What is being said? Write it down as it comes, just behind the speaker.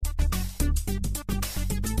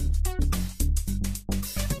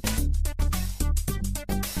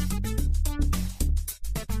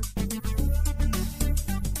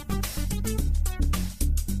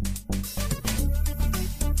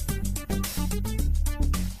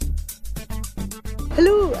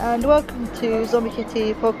and welcome to Zombie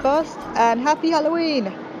Kitty podcast, and happy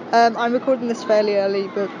Halloween. I'm recording this fairly early,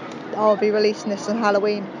 but I'll be releasing this on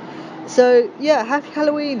Halloween. So yeah, happy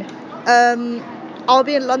Halloween. I'll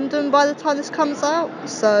be in London by the time this comes out,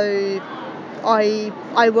 so I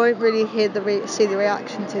won't really see the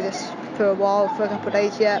reaction to this for a while, for a couple of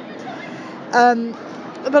days yet.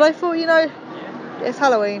 But I thought, it's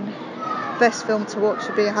Halloween. Best film to watch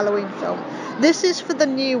would be a Halloween film. This is for the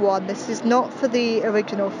new one. This is not for the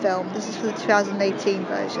original film. This is for the 2018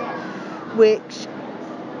 version, which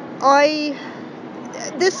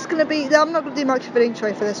this is going to be... I'm not going to do much of an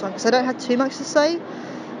intro for this one because I don't have too much to say.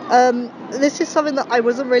 This is something that I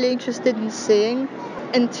wasn't really interested in seeing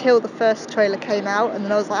until the first trailer came out, and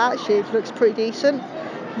then I was like, actually, it looks pretty decent.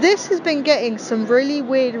 This has been getting some really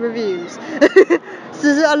weird reviews.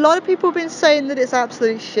 So a lot of people have been saying that it's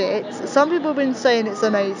absolute shit. Some people have been saying it's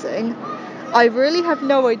amazing. I really have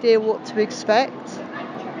no idea what to expect.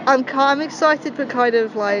 I'm excited, but kind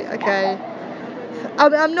of like, okay.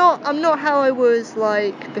 I'm not how I was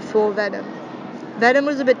like before Venom. Venom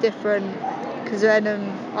was a bit different because Venom,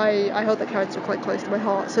 I hold that character quite close to my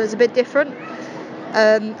heart, so it's a bit different.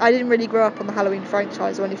 I didn't really grow up on the Halloween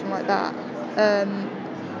franchise or anything like that.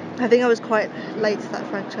 I think I was quite late to that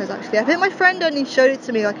franchise, actually. I think my friend only showed it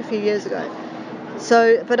to me like a few years ago.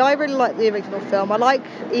 So, but I really like the original film. I like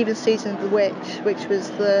even Season of the Witch, which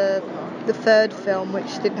was the third film,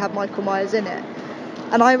 which didn't have Michael Myers in it.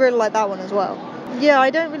 And I really like that one as well. Yeah,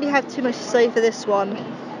 I don't really have too much to say for this one.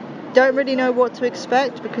 Don't really know what to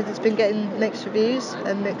expect because it's been getting mixed reviews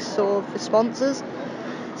and mixed sort of responses.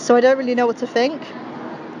 So I don't really know what to think.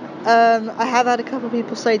 I have had a couple of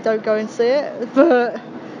people say don't go and see it, but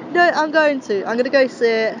no, I'm going to go see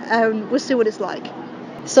it and we'll see what it's like.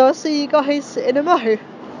 So I'll see you guys in a mo.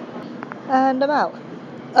 And I'm out.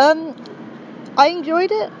 I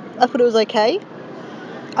enjoyed it. I thought it was okay.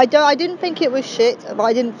 I didn't think it was shit, but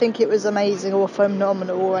I didn't think it was amazing or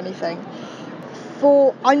phenomenal or anything.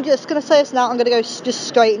 I'm just going to say this now, I'm going to go just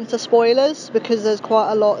straight into spoilers because there's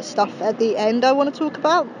quite a lot of stuff at the end I want to talk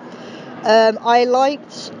about. I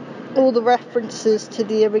liked all the references to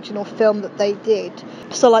the original film that they did.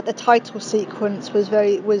 So like the title sequence was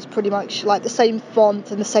pretty much like the same font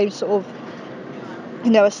and the same sort of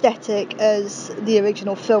aesthetic as the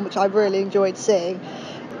original film, which I really enjoyed seeing.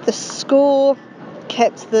 The score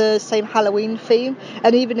kept the same Halloween theme,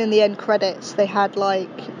 and even in the end credits they had like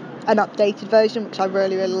an updated version, which I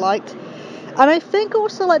really, really liked. And I think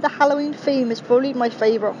also like the Halloween theme is probably my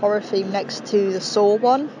favourite horror theme next to the Saw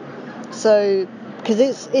one. So,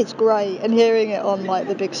 because it's great, and hearing it on like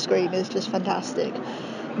the big screen is just fantastic.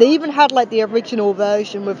 They even had like the original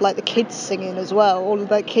version with like the kids singing as well, all of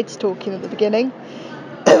the kids talking at the beginning,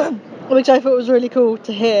 which I thought was really cool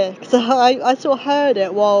to hear, because I sort of heard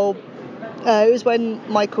it while it was when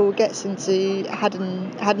Michael gets into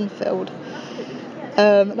Haddonfield.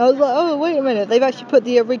 And I was like, oh, wait a minute, they've actually put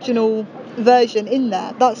the original version in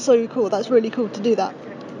there. That's so cool. That's really cool to do that.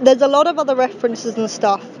 There's a lot of other references and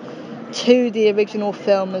stuff to the original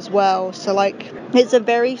film as well. So, like, it's a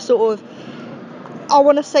very sort of, I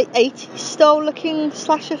want to say 80s style looking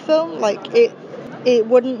slasher film. Like, it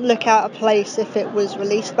wouldn't look out of place if it was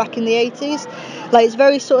released back in the 80s. Like, it's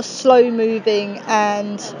very sort of slow moving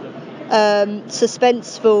and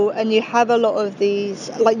suspenseful, and you have a lot of these,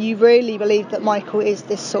 like, you really believe that Michael is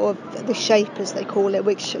this sort of the shape, as they call it,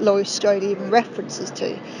 which Laurie Strode even references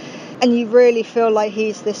to, and you really feel like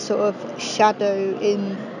he's this sort of shadow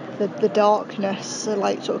in the darkness, so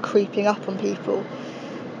like sort of creeping up on people.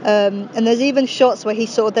 And there's even shots where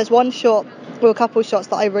there's one shot, or a couple of shots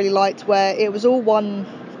that I really liked, where it was all one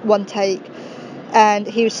take, and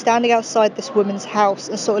he was standing outside this woman's house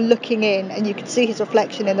and sort of looking in, and you could see his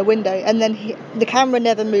reflection in the window, and then the camera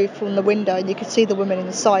never moved from the window, and you could see the woman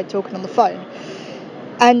inside talking on the phone,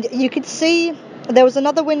 and you could see there was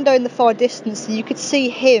another window in the far distance, so you could see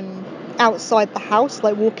him outside the house,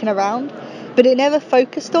 like walking around, but it never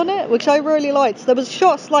focused on it, which I really liked. So there was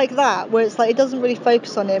shots like that where it's like it doesn't really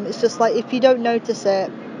focus on him, it's just like if you don't notice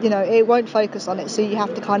it, it won't focus on it, so you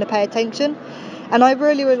have to kind of pay attention. And I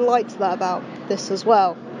really, really liked that about this as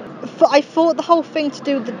well. I thought the whole thing to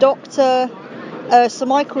do with the doctor, so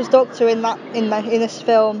Michael's doctor in this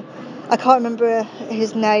film, I can't remember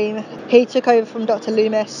his name. He took over from Dr.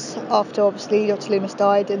 Loomis after obviously Dr. Loomis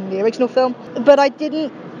died in the original film. But I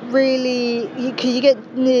didn't really, because you get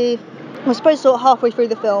I suppose sort of halfway through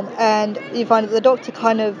the film, and you find that the doctor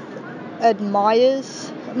kind of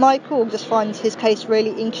admires Michael, just finds his case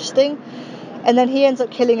really interesting. And then he ends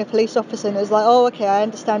up killing a police officer and is like, oh, okay, I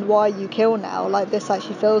understand why you kill now. Like, this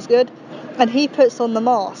actually feels good. And he puts on the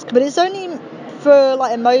mask. But it's only for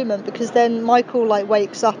like a moment, because then Michael like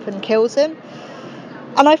wakes up and kills him,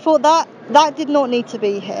 and I thought that did not need to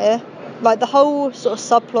be here. Like the whole sort of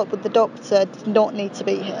subplot with the Doctor did not need to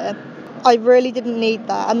be here. I really didn't need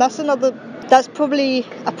that, and that's probably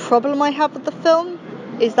a problem I have with the film,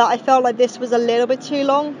 is that I felt like this was a little bit too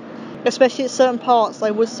long, especially at certain parts.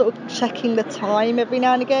 I was sort of checking the time every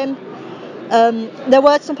now and again. There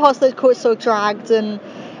were some parts that sort of dragged, and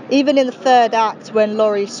even in the third act when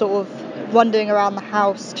Laurie's sort of wandering around the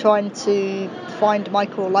house trying to find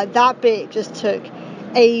Michael, like that bit just took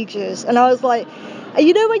ages, and I was like,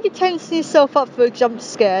 you know when you're tensing yourself up for a jump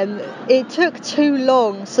scare, and it took too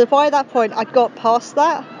long. So by that point I got past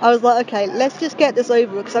that. I was like, okay, let's just get this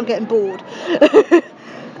over because I'm getting bored.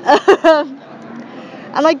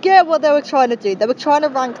 And I get what they were trying to do. They were trying to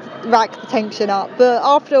rack the tension up, but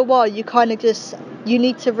after a while you kind of you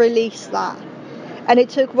need to release that, and it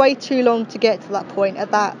took way too long to get to that point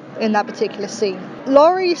in that particular scene.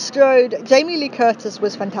 Laurie Strode, Jamie Lee Curtis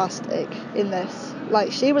was fantastic in this.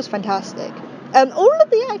 Like, she was fantastic. All of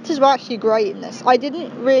the actors were actually great in this. I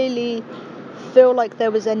didn't really feel like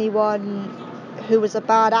there was anyone who was a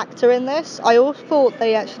bad actor in this. I all thought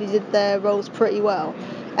they actually did their roles pretty well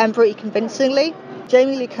and pretty convincingly.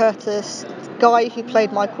 Jamie Lee Curtis, guy who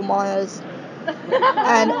played Michael Myers,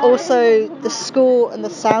 and also the score and the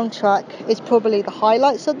soundtrack is probably the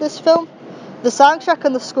highlights of this film. The soundtrack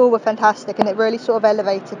and the score were fantastic, and it really sort of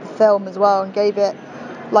elevated the film as well and gave it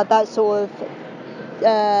like that sort of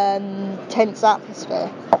tense atmosphere.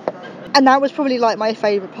 And that was probably like my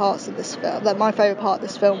favourite parts of this film. Like, my favourite part of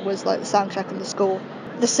this film was like the soundtrack and the score.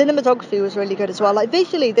 The cinematography was really good as well. Like,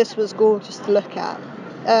 visually this was gorgeous to look at.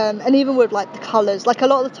 And even with like the colours, like a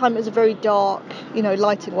lot of the time it was a very dark, you know,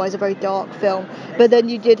 lighting wise, a very dark film, but then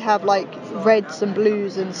you did have like reds and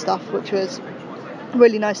blues and stuff, which was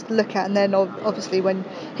really nice to look at. And then obviously when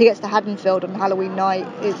he gets to Haddonfield on Halloween night,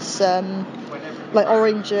 it's like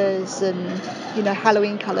oranges and, you know,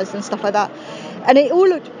 Halloween colours and stuff like that, and it all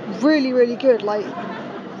looked really, really good, like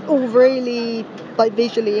all really like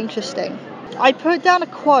visually interesting. I put down a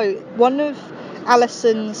quote. One of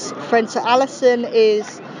Alison's friends, so Alison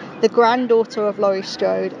is the granddaughter of Laurie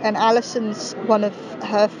Strode, and Alison's one of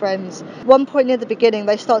her friends. One point near the beginning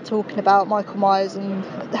they start talking about Michael Myers and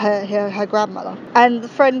her grandmother, and the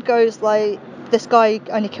friend goes like, this guy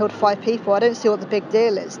only killed 5 people, I don't see what the big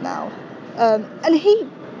deal is now. And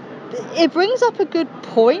it brings up a good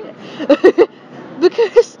point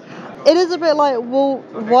because it is a bit like, well,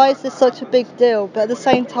 why is this such a big deal? But at the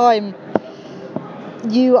same time,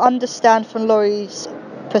 you understand from Laurie's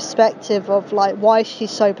perspective of like why she's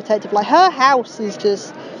so protective. Like, her house is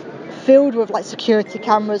just filled with like security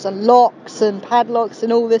cameras and locks and padlocks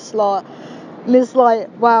and all this lot. And it's like,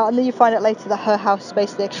 wow. And then you find out later that her house is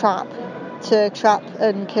basically a trap to trap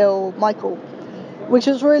and kill Michael, which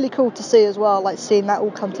was really cool to see as well, like seeing that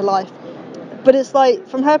all come to life. But it's like,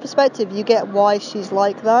 from her perspective, you get why she's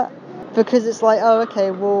like that, because it's like, oh, okay,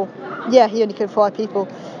 well, yeah, he only killed 5 people,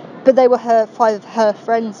 but they were 5 of her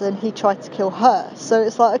friends and he tried to kill her. So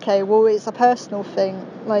it's like, okay, well, it's a personal thing.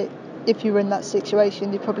 Like, if you were in that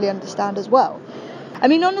situation, you probably understand as well. I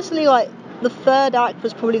mean, honestly, like, the third act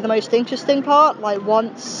was probably the most interesting part. Like,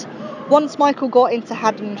 once Michael got into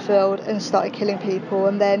Haddonfield and started killing people,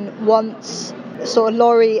 and then once sort of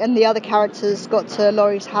Laurie and the other characters got to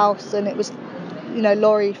Laurie's house and it was, you know,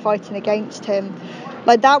 Laurie fighting against him,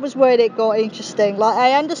 like, that was where it got interesting. Like,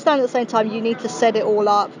 I understand at the same time you need to set it all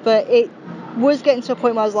up, but it was getting to a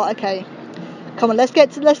point where I was like, okay, come on, let's get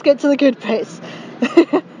to the good bits.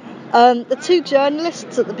 The 2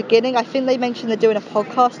 journalists at the beginning, I think they mentioned they're doing a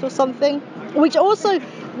podcast or something, which also,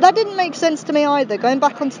 that didn't make sense to me either. Going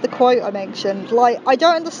back onto the quote I mentioned, like, I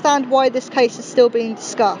don't understand why this case is still being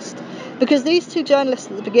discussed, because these 2 journalists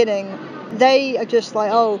at the beginning, they are just like,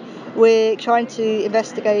 oh, we're trying to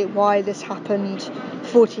investigate why this happened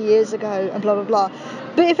 40 years ago and blah blah blah.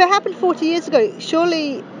 But if it happened 40 years ago,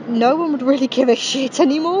 surely no one would really give a shit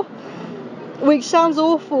anymore, which sounds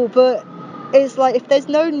awful, but it's like, if there's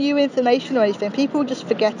no new information or anything, people just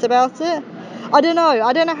forget about it. I don't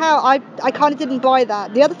know how. I kind of didn't buy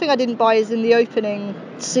that. The other thing I didn't buy is in the opening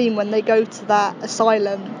scene when they go to that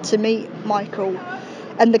asylum to meet Michael,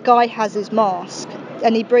 and the guy has his mask,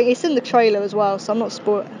 and it's in the trailer as well, so I'm not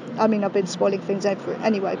I've been spoiling things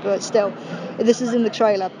anyway, but still, this is in the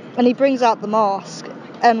trailer, and he brings out the mask,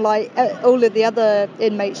 and like all of the other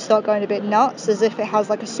inmates start going a bit nuts, as if it has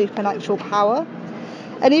like a supernatural power,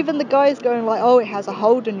 and even the guy's going like, oh, it has a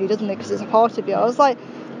hold on you, doesn't it, because it's a part of you. I was like,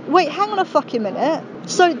 wait, hang on a fucking minute.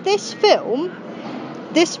 So this film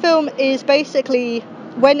is basically,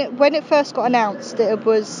 when it first got announced, it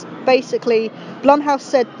was basically, Blumhouse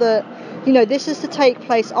said that you know, this is to take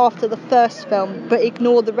place after the first film, but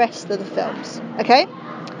ignore the rest of the films, okay?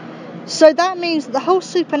 So that means that the whole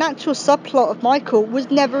supernatural subplot of Michael was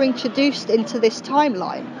never introduced into this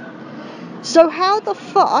timeline. So how the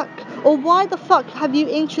fuck, or why the fuck have you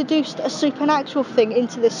introduced a supernatural thing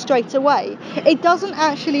into this straight away? It doesn't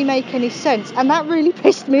actually make any sense, and that really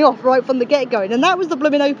pissed me off right from the get-go, and that was the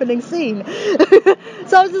blooming opening scene.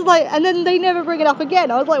 So I was just like, and then they never bring it up again.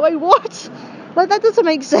 I was like, wait, what? Like, that doesn't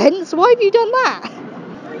make sense. Why have you done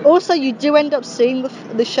that? Also, you do end up seeing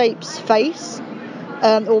the Shape's face,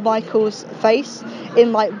 or Michael's face,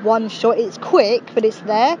 in like one shot. It's quick, but it's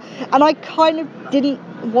there, and I kind of didn't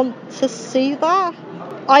want to see that.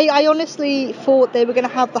 I honestly thought they were going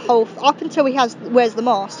to have the whole, up until he wears the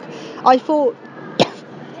mask, I thought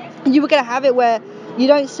you were going to have it where you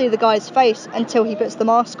don't see the guy's face until he puts the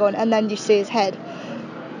mask on, and then you see his head.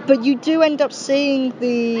 But you do end up seeing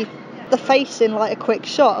the face in like a quick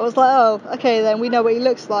shot. I was like, oh, okay, then we know what he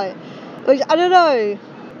looks like. Which, I don't know,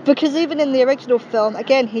 because even in the original film,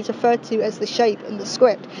 again, he's referred to as the Shape in the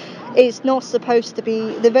script. It's not supposed to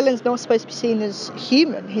be, the villain's not supposed to be seen as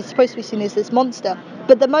human. He's supposed to be seen as this monster.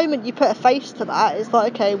 But the moment you put a face to that, it's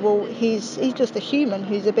like, okay, well, he's just a human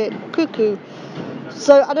who's a bit cuckoo.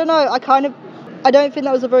 So I don't know, I don't think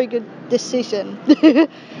that was a very good decision.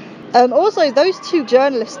 Also, those two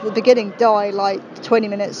journalists at the beginning die like 20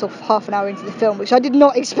 minutes or half an hour into the film, which I did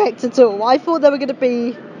not expect at all. I thought they were going to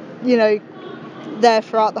be, you know, there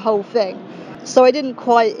throughout the whole thing. So I didn't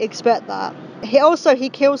quite expect that. He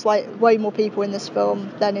kills like way more people in this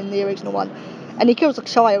film than in the original one. And he kills a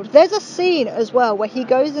child. There's a scene as well where he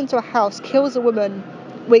goes into a house, kills a woman,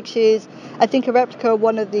 which is, I think, a replica of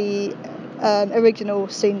one of the original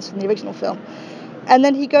scenes from the original film. And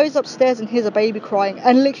then he goes upstairs and hears a baby crying,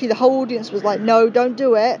 and literally the whole audience was like, no, don't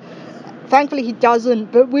do it. Thankfully he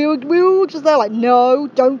doesn't, but we were all just there like, no,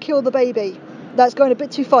 don't kill the baby. That's going a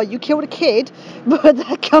bit too far. You killed a kid,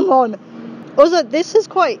 but come on. Also, this is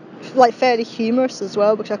quite like fairly humorous as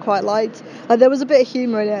well, which I quite liked. Like, there was a bit of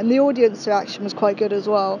humour in it, and the audience reaction was quite good as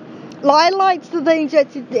well. Like, I liked that they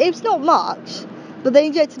injected, it's not much, but they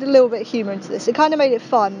injected a little bit of humour into this. It kind of made it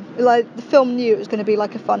fun. Like, the film knew it was going to be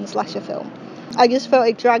like a fun slasher film. I just felt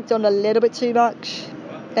it dragged on a little bit too much,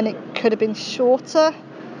 and it could have been shorter.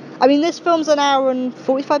 I mean, this film's an hour and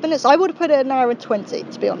 45 minutes. I would have put it an hour and 20,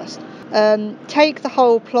 to be honest. Take the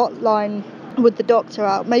whole plot line with the doctor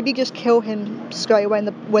out. Maybe just kill him straight away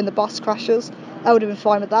when the bus crashes. I would have been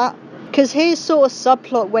fine with that. Because his sort of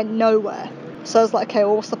subplot went nowhere. So I was like, okay,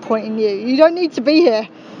 well, what's the point in you? You don't need to be here.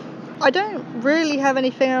 I don't really have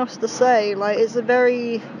anything else to say. Like, it's a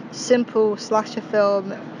very simple slasher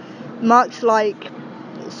film, much like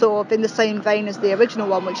sort of in the same vein as the original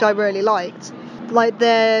one, which I really liked. Like,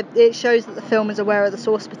 it shows that the film is aware of the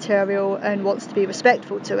source material and wants to be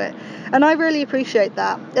respectful to it, and I really appreciate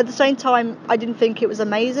that. At the same time, I didn't think it was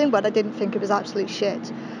amazing, but I didn't think it was absolute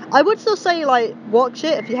shit. I would still say, like, watch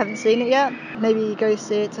it if you haven't seen it yet. Maybe go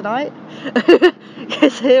see it tonight,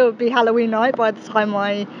 because it will be Halloween night by the time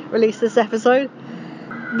I release this episode.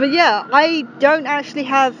 But yeah, I don't actually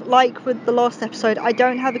have, like with the last episode, I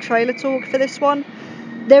don't have a trailer talk for this one.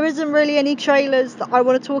 There isn't really any trailers that I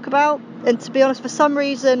want to talk about, and to be honest, for some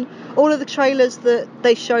reason, all of the trailers that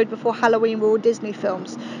they showed before Halloween were all Disney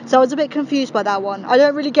films, so I was a bit confused by that one. I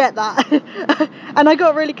don't really get that. And I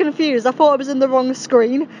got really confused. I thought I was in the wrong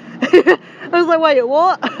screen. I was like, wait,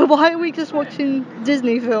 what? Why are we just watching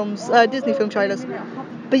Disney film trailers?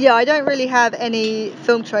 But yeah, I don't really have any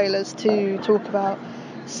film trailers to talk about,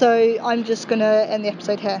 so I'm just going to end the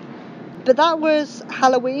episode here. But that was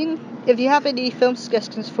Halloween. If you have any film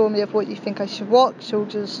suggestions for me of what you think I should watch, or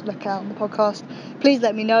just look out on the podcast, please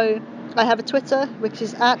let me know. I have a Twitter, which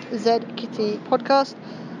is @ZKittyPodcast.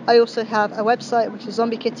 I also have a website, which is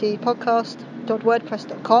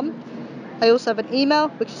zombiekittypodcast.wordpress.com. I also have an email,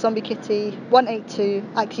 which is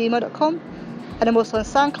zombiekitty182@gmail.com. And I'm also on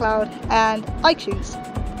SoundCloud and iTunes.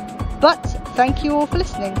 But thank you all for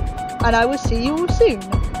listening, and I will see you all soon.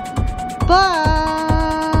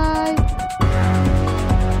 Bye!